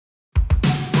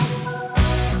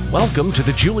Welcome to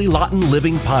the Julie Lawton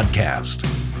Living Podcast,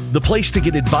 the place to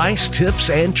get advice, tips,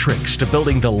 and tricks to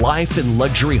building the life and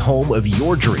luxury home of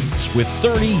your dreams with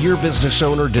 30-year business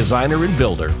owner, designer, and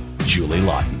builder, Julie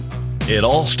Lawton. It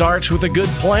all starts with a good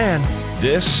plan.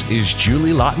 This is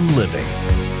Julie Lawton Living.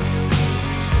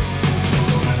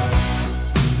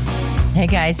 Hey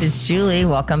guys, it's Julie.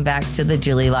 Welcome back to the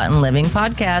Julie Lawton Living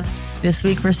Podcast. This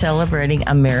week we're celebrating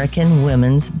American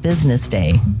Women's Business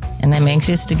Day. And I'm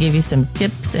anxious to give you some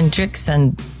tips and tricks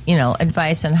and,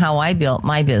 advice on how I built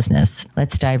my business.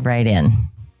 Let's dive right in.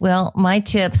 Well, my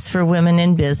tips for women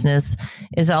in business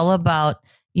is all about,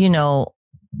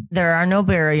 there are no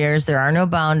barriers, there are no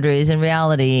boundaries. In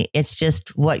reality, it's just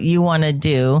what you want to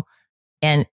do.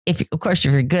 And if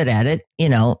you're good at it,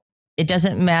 it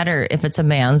doesn't matter if it's a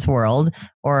man's world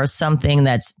or something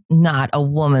that's not a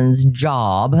woman's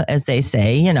job, as they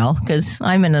say, because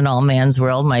I'm in an all man's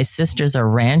world. My sister's a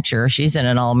rancher. She's in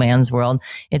an all man's world.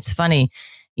 It's funny,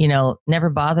 never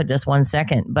bothered us 1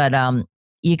 second, but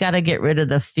you got to get rid of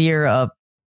the fear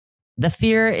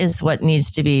is what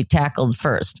needs to be tackled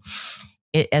first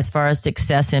as far as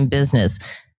success in business.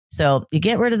 So you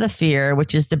get rid of the fear,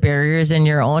 which is the barriers in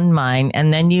your own mind,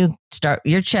 and then you start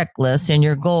your checklist and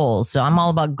your goals. So I'm all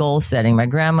about goal setting. My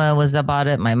grandma was about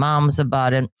it. My mom's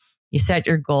about it. You set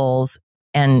your goals,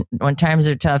 and when times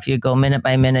are tough, you go minute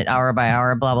by minute, hour by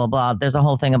hour, blah, blah, blah. There's a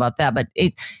whole thing about that. But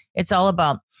it's all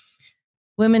about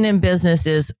women in business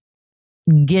is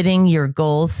getting your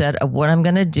goals set of what I'm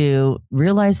going to do.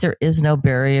 Realize there is no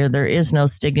barrier. There is no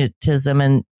stigmatism.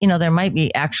 And, there might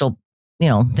be actual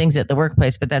things at the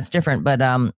workplace, but that's different. But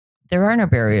there are no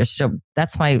barriers. So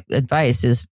that's my advice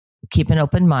is keep an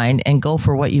open mind and go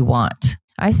for what you want.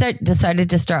 I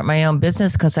decided to start my own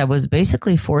business because I was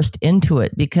basically forced into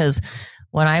it, because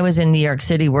when I was in New York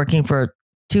City working for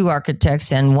 2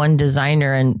 architects and 1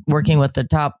 designer and working with the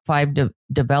top 5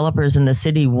 developers in the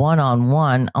city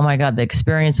one-on-one, oh my God, the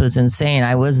experience was insane.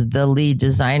 I was the lead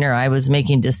designer. I was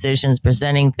making decisions,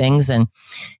 presenting things, and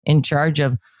in charge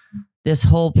of this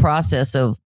whole process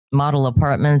of model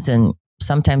apartments and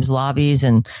sometimes lobbies.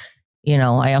 And,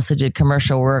 I also did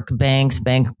commercial work, bank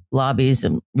lobbies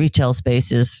and retail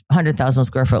spaces, 100,000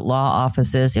 square foot law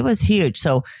offices. It was huge.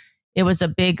 So it was a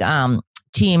big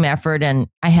team effort. And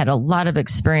I had a lot of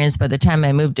experience by the time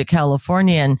I moved to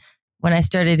California. And when I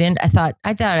started I thought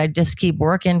I'd just keep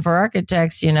working for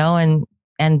architects, but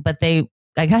I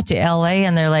got to LA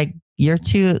and they're like, you're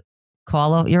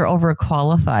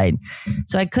overqualified.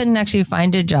 So I couldn't actually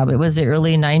find a job. It was the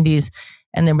early 90s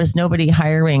and there was nobody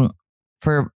hiring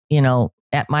for,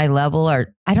 at my level,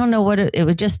 or I don't know what it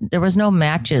was just, there was no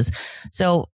matches.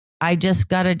 So I just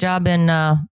got a job on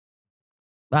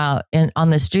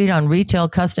the street on retail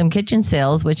custom kitchen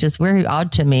sales, which is very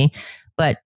odd to me,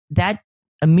 but that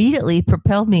immediately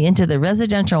propelled me into the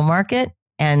residential market,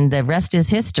 and the rest is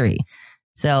history.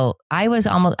 So I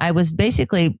was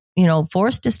basically,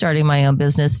 forced to starting my own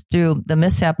business through the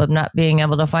mishap of not being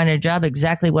able to find a job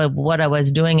exactly what I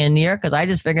was doing in New York, because I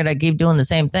just figured I'd keep doing the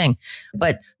same thing.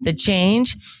 But the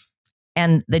change,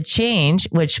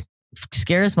 which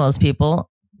scares most people,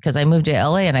 because I moved to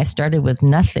LA and I started with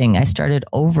nothing. I started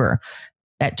over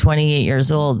at 28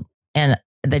 years old, and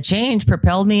the change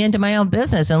propelled me into my own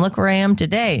business. And look where I am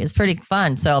today. It's pretty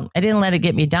fun. So I didn't let it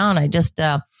get me down. I just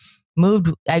moved.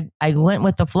 I went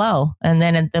with the flow, and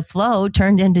then the flow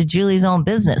turned into Julie's own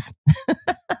business.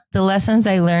 The lessons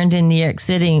I learned in New York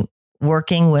City,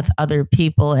 working with other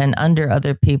people and under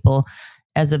other people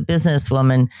as a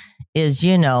businesswoman, is,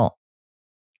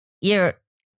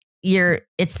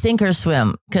 it's sink or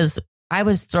swim, because I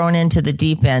was thrown into the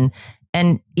deep end.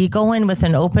 And you go in with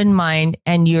an open mind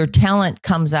and your talent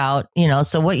comes out,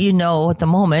 so what at the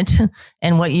moment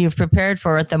and what you've prepared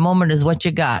for at the moment is what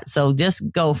you got. So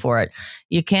just go for it.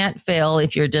 You can't fail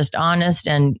if you're just honest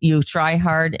and you try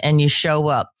hard and you show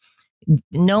up.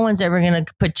 No one's ever going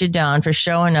to put you down for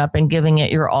showing up and giving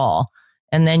it your all.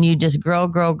 And then you just grow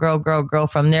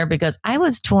from there, because I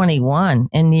was 21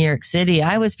 in New York City.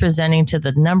 I was presenting to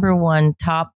the number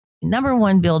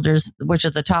one builders, which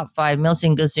are the top 5,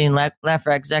 Milstein, Goodstein,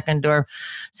 Lafrac, Zeckendorf,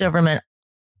 Silverman,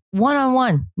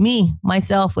 one-on-one,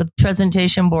 myself with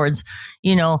presentation boards,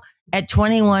 at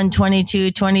 21,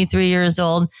 22, 23 years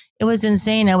old. It was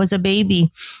insane. I was a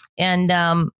baby. And,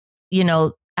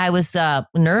 I was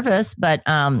nervous, but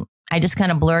I just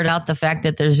kind of blurred out the fact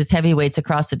that there's just heavyweights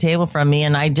across the table from me.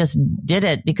 And I just did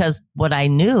it because what I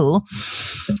knew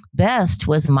best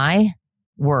was my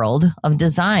world of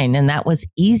design. And that was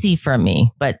easy for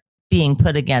me. But being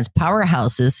put against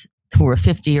powerhouses who were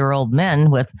 50-year-old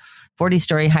men with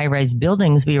 40-story high-rise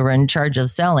buildings we were in charge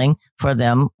of selling for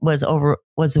them was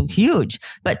huge.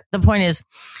 But the point is,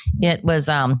 it was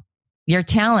your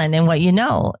talent and what you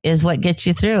know is what gets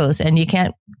you through. And you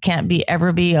can't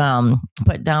ever be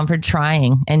put down for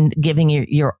trying and giving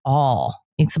your all.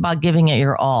 It's about giving it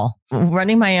your all.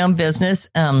 Running my own business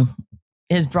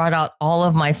has brought out all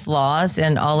of my flaws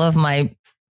and all of my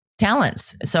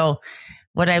talents. So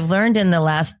what I've learned in the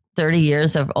last 30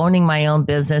 years of owning my own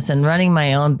business and running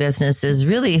my own business is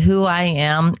really who I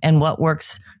am and what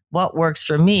works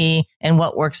for me and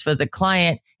what works for the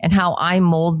client and how I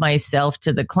mold myself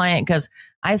to the client. Because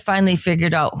I finally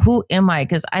figured out who am I?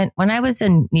 Because when I was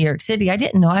in New York City, I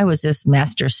didn't know I was this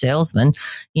master salesman,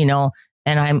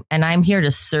 and I'm here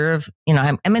to serve.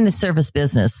 I'm in the service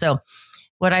business. So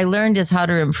what I learned is how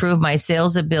to improve my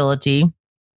sales ability,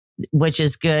 which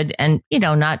is good, and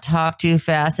not talk too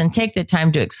fast and take the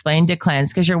time to explain to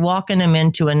clients, because you're walking them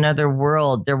into another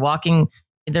world.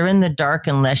 They're in the dark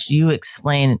unless you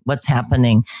explain what's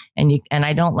happening. And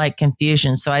I don't like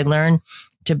confusion. So I learned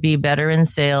to be better in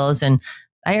sales, and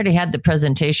I already had the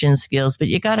presentation skills, but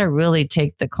you got to really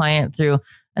take the client through.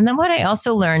 And then what I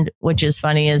also learned, which is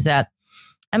funny, is that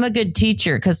I'm a good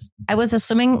teacher, because I was a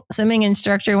swimming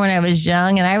instructor when I was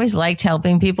young, and I always liked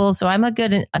helping people. So I'm a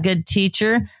good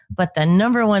teacher. But the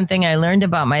number one thing I learned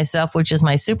about myself, which is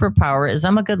my superpower, is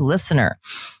I'm a good listener.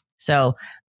 So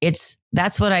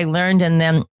that's what I learned. And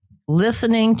then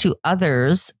listening to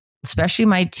others, especially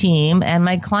my team and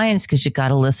my clients, because you got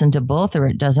to listen to both or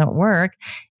it doesn't work,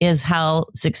 is how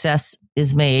success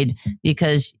is made,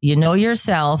 because you know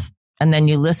yourself and then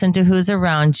you listen to who's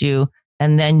around you.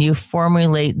 And then you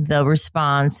formulate the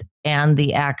response and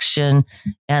the action,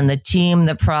 and the team,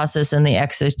 the process, and the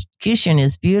execution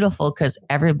is beautiful because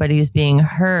everybody's being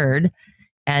heard.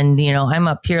 And, I'm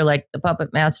up here like the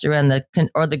puppet master and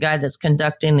the guy that's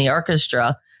conducting the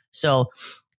orchestra. So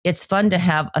it's fun to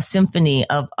have a symphony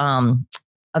of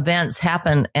events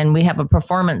happen, and we have a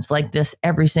performance like this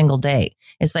every single day.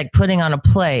 It's like putting on a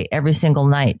play every single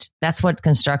night. That's what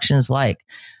construction is like.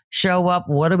 Show up.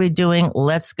 What are we doing?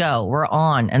 Let's go. We're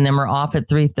on. And then we're off at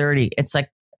 3:30. It's like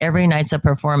every night's a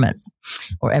performance,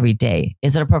 or every day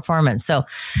is it a performance. So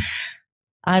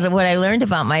what I learned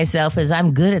about myself is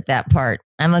I'm good at that part.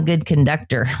 I'm a good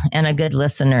conductor and a good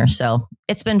listener. So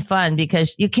it's been fun,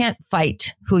 because you can't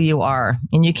fight who you are,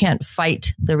 and you can't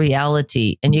fight the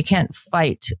reality, and you can't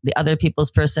fight the other people's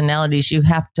personalities. You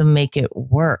have to make it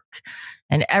work.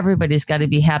 And everybody's got to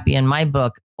be happy in my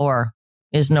book, or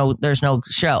there's no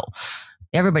show.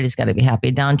 Everybody's got to be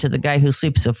happy, down to the guy who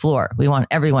sweeps the floor. We want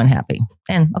everyone happy.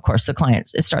 And of course, the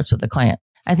clients. It starts with the client.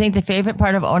 I think the favorite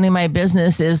part of owning my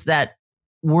business is that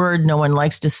word no one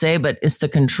likes to say, but it's the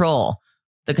control.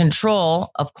 The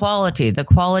control of quality, the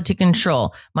quality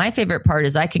control. My favorite part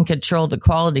is I can control the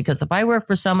quality, because if I work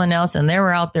for someone else and they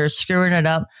were out there screwing it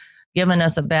up, giving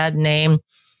us a bad name,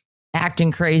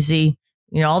 acting crazy,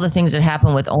 all the things that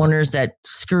happen with owners that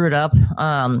screw it up,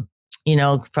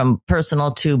 from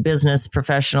personal to business,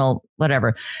 professional,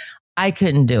 whatever. I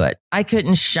couldn't do it. I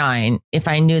couldn't shine if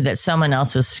I knew that someone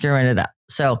else was screwing it up.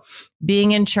 So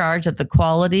being in charge of the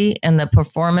quality and the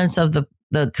performance of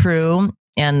the crew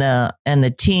and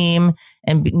the team,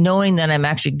 and knowing that I'm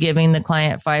actually giving the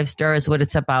client 5 stars, what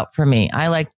it's about for me. I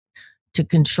like to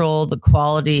control the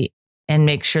quality and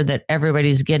make sure that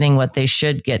everybody's getting what they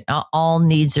should get. All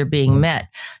needs are being met.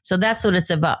 So that's what it's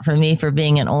about for me, for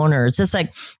being an owner. It's just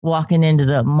like walking into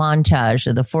the Montage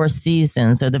or the Four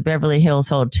Seasons or the Beverly Hills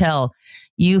Hotel.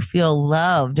 You feel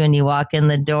loved when you walk in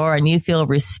the door, and you feel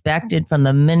respected from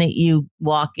the minute you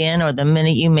walk in or the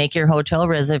minute you make your hotel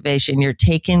reservation. You're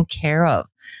taken care of.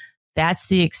 That's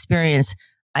the experience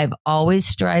I've always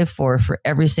strived for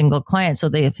every single client. So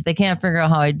if they can't figure out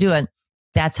how I do it,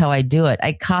 that's how I do it.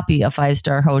 I copy a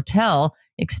 5-star hotel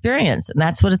experience. And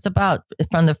that's what it's about.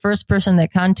 From the first person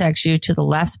that contacts you to the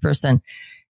last person,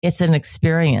 it's an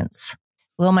experience.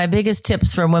 Well, my biggest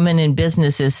tips for women in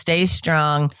business is stay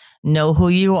strong, know who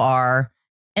you are.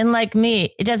 And like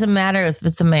me, it doesn't matter if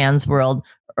it's a man's world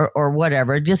or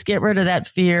whatever. Just get rid of that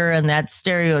fear and that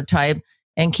stereotype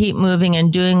and keep moving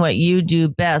and doing what you do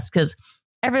best, because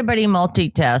everybody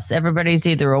multitasks. Everybody's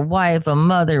either a wife, a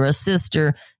mother, a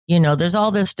sister. There's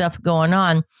all this stuff going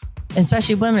on,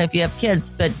 especially women if you have kids,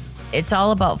 but it's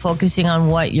all about focusing on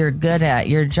what you're good at.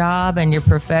 Your job and your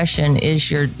profession is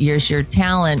your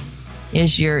talent,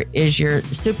 is your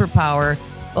superpower.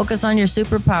 Focus on your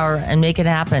superpower and make it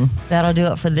happen. That'll do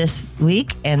it for this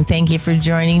week. And thank you for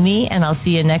joining me. And I'll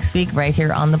see you next week right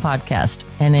here on the podcast.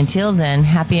 And until then,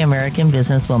 happy American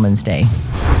Businesswoman's Day.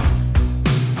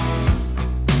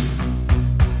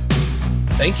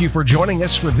 Thank you for joining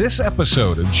us for this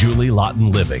episode of Julie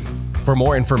Lawton Living. For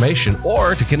more information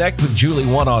or to connect with Julie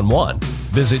one-on-one,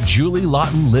 visit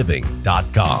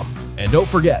julielawtonliving.com. And don't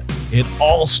forget, it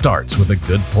all starts with a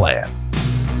good plan.